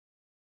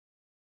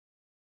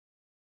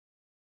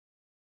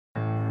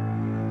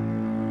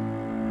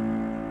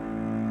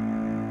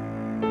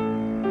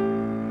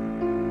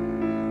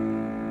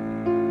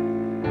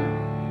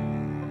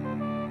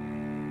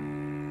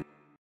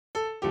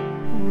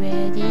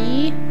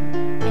Ready,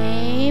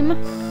 aim.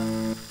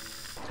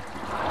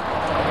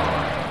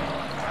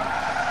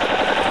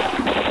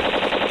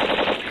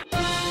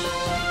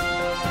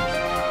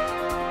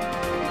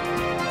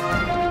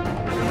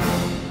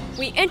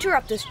 We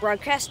interrupt this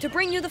broadcast to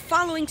bring you the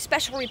following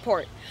special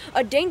report.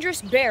 A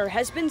dangerous bear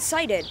has been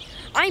sighted.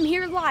 I'm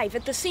here live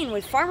at the scene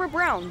with Farmer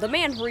Brown, the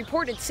man who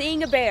reported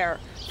seeing a bear.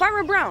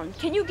 Farmer Brown,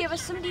 can you give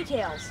us some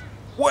details?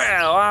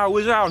 Well, I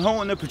was out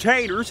hoeing the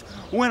potatoes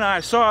when I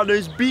saw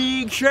this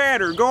big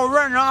shadow go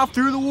running off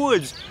through the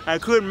woods. I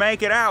couldn't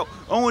make it out,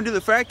 owing to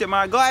the fact that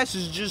my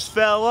glasses just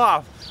fell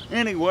off.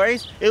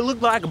 Anyways, it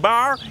looked like a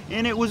bear,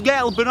 and it was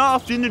galloping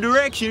off in the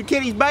direction of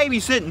Kitty's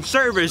babysitting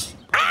service.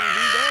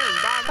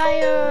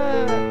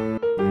 Fire!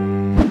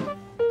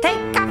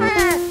 Take cover!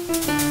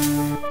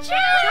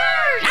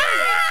 Charge!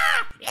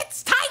 Ah!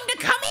 It's time to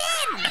come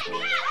in!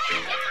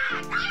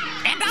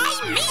 And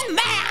I mean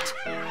that!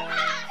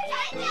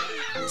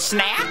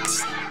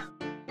 Snacks?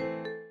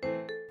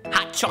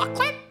 Hot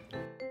chocolate?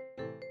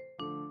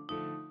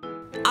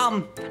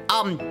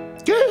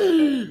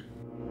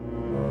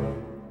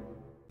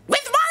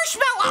 With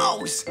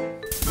marshmallows!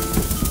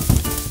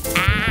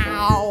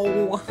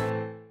 Ow!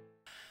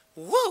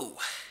 Woo!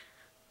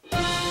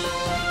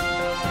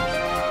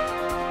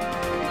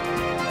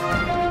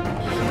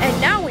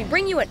 And now we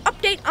bring you an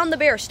update on the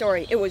bear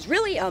story. It was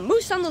really a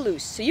moose on the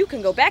loose, so you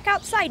can go back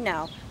outside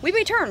now. We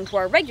return to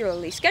our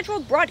regularly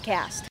scheduled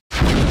broadcast.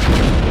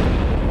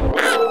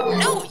 Oh,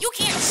 no, you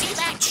can't see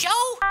that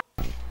show!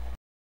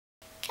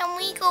 Can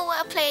we go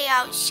play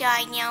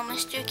outside now,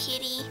 Mr.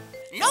 Kitty?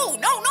 No,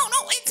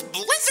 it's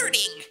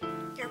blizzarding!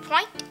 Your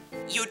point?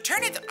 You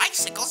turn into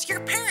icicles, your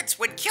parents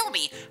would kill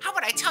me. How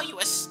about I tell you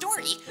a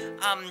story?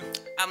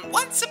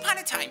 Once upon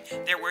a time,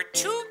 there were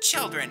two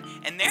children,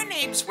 and their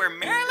names were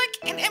Merrick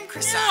and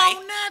Imcrisai.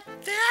 No, not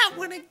that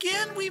one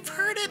again. We've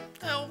heard it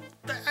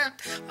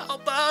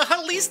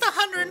at least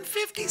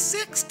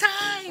 156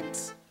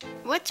 times.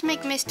 Let's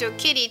make Mr.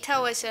 Kitty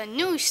tell us a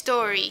new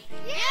story.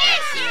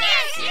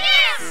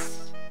 Yes!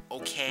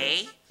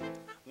 Okay.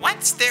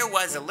 Once there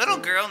was a little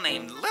girl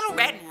named Little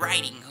Red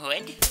Riding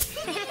Hood.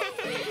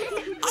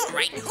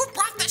 Alright, who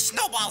brought the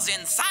snowballs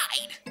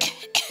inside?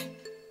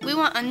 We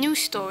want a new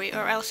story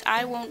or else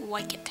I won't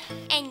like it.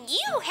 And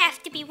you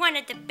have to be one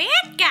of the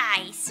bad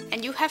guys.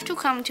 And you have to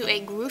come to a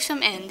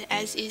gruesome end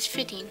as is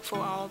fitting for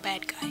all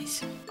bad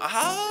guys.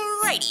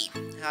 Alrighty.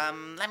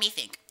 Let me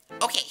think.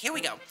 Okay, here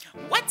we go.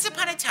 Once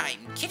upon a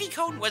time, Kitty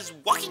Cone was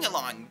walking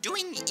along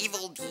doing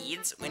evil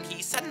deeds when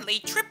he suddenly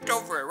tripped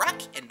over a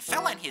rock and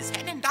fell on his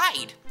head and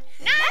died.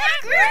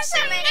 Not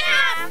gruesome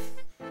enough.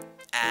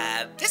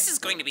 This is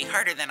going to be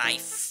harder than I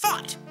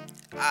thought.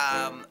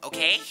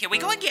 Okay, here we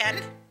go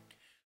again.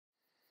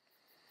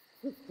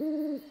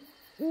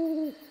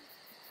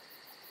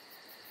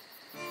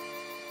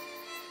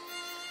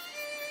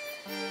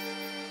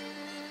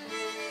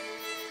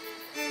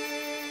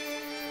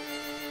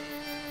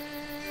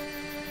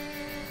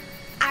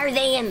 Are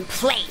they in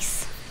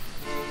place?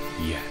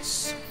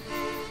 Yes.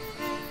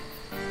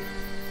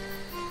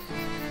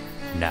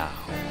 Now.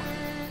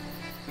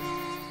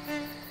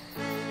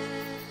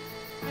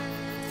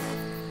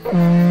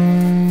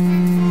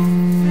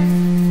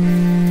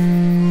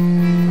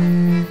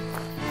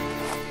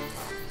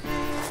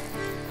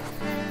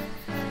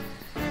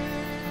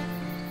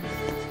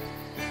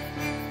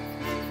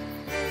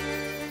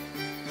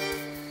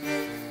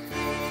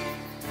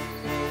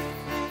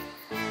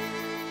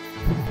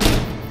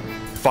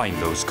 Find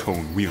those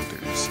cone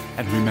wielders,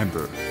 and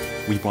remember,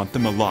 we want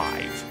them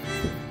alive.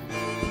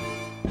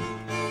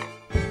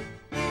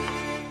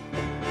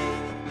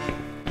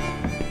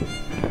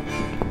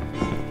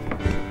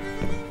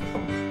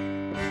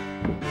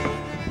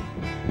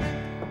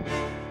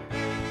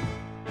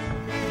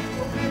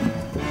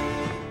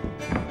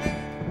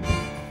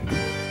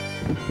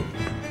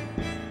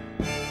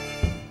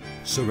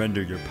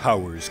 Surrender your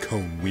powers,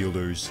 cone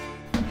wielders.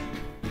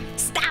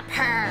 Stop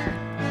her!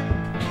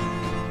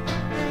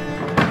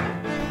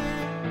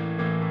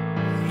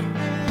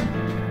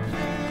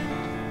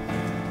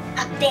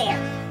 Up there.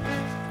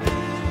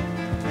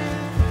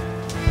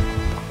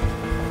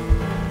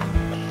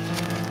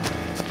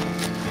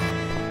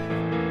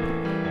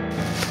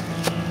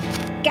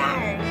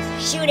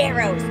 Guards, shoot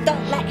arrows.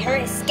 Don't let her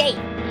escape.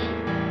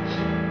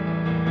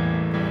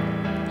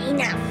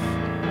 Enough.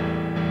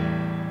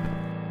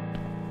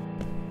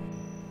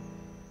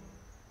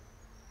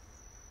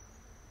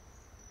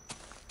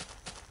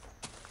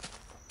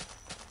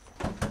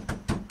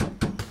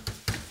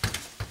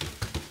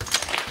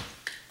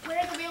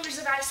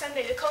 Of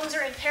iSundae, the cones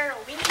are in peril.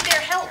 We need their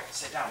help.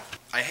 Sit down.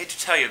 I hate to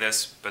tell you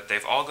this, but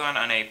they've all gone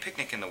on a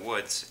picnic in the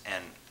woods,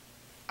 and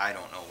I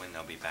don't know when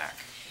they'll be back.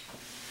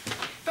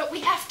 But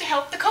we have to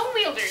help the cone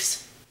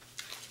wielders.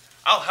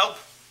 I'll help,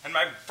 and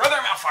my brother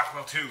Malfox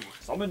will too.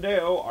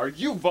 Summondale, are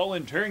you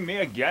volunteering me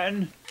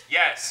again?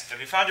 Yes. Have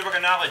you found your book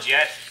of knowledge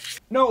yet?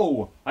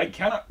 No, I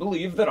cannot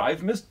believe that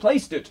I've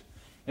misplaced it.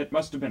 It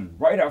must have been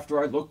right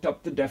after I looked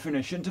up the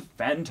definition to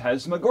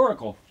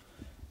phantasmagorical.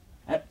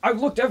 And I've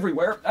looked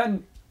everywhere,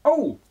 and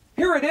oh,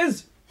 here it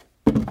is!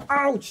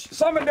 Ouch!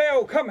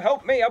 Summondale, come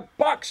help me! A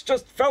box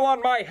just fell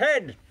on my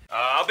head!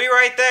 I'll be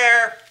right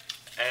there.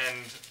 And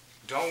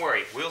don't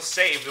worry, we'll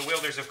save the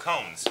wielders of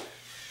cones.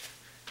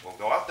 We'll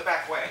go out the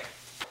back way.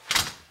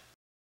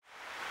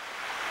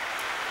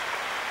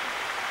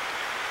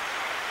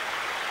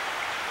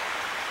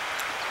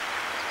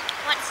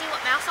 Want to see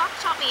what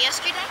Mouseoff taught me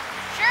yesterday?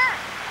 Sure.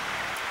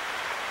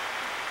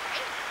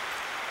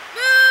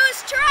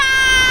 Moose tracks!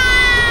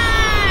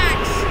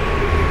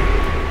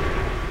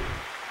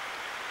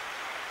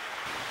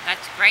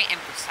 That's great,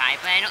 Impresai,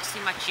 but I don't see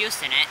much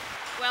use in it.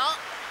 Well,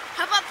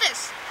 how about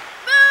this?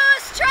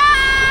 Moose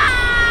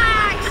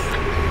tracks!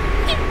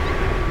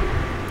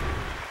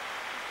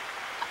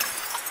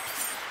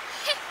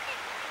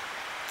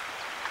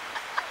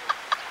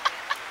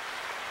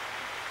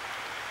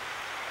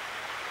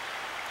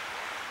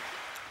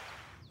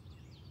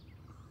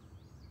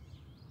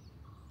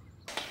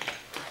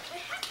 We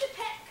have to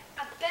pick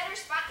a better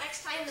spot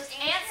next time. Those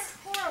ants.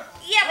 Horrible.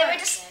 Yeah, they were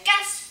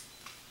disgusting.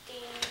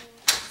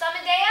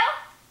 Summondale?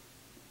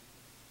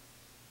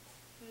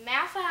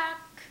 Malfock.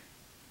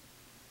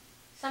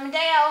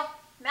 Summondale.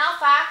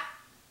 Malfock.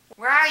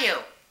 Where are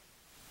you?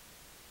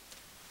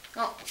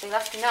 Oh, they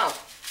left a note.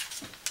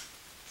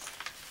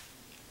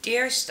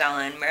 Dear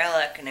Stellan,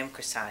 Marilek, and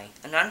Impresai,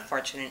 an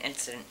unfortunate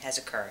incident has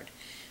occurred.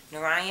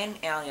 Narayan,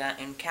 Alia,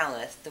 and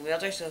Calith, the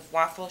wielders of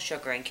waffle,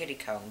 sugar, and kitty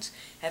cones,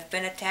 have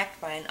been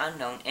attacked by an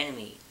unknown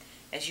enemy.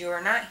 As you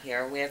are not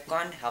here, we have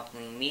gone to help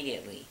them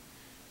immediately.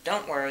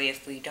 Don't worry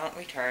if we don't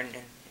return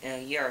in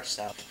a year or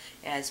so,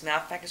 as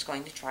Malfoy is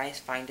going to try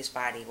to find his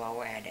body while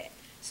we're at it.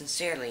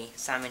 Sincerely,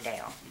 Simon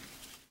Dale.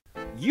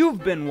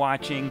 You've been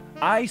watching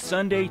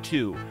iSundae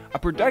 2, a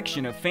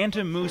production of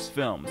Phantom Moose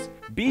Films.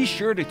 Be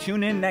sure to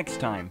tune in next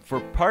time for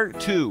Part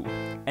 2.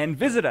 And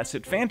visit us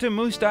at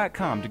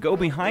phantommoose.com to go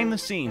behind the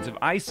scenes of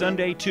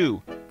iSundae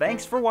 2.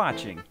 Thanks for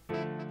watching.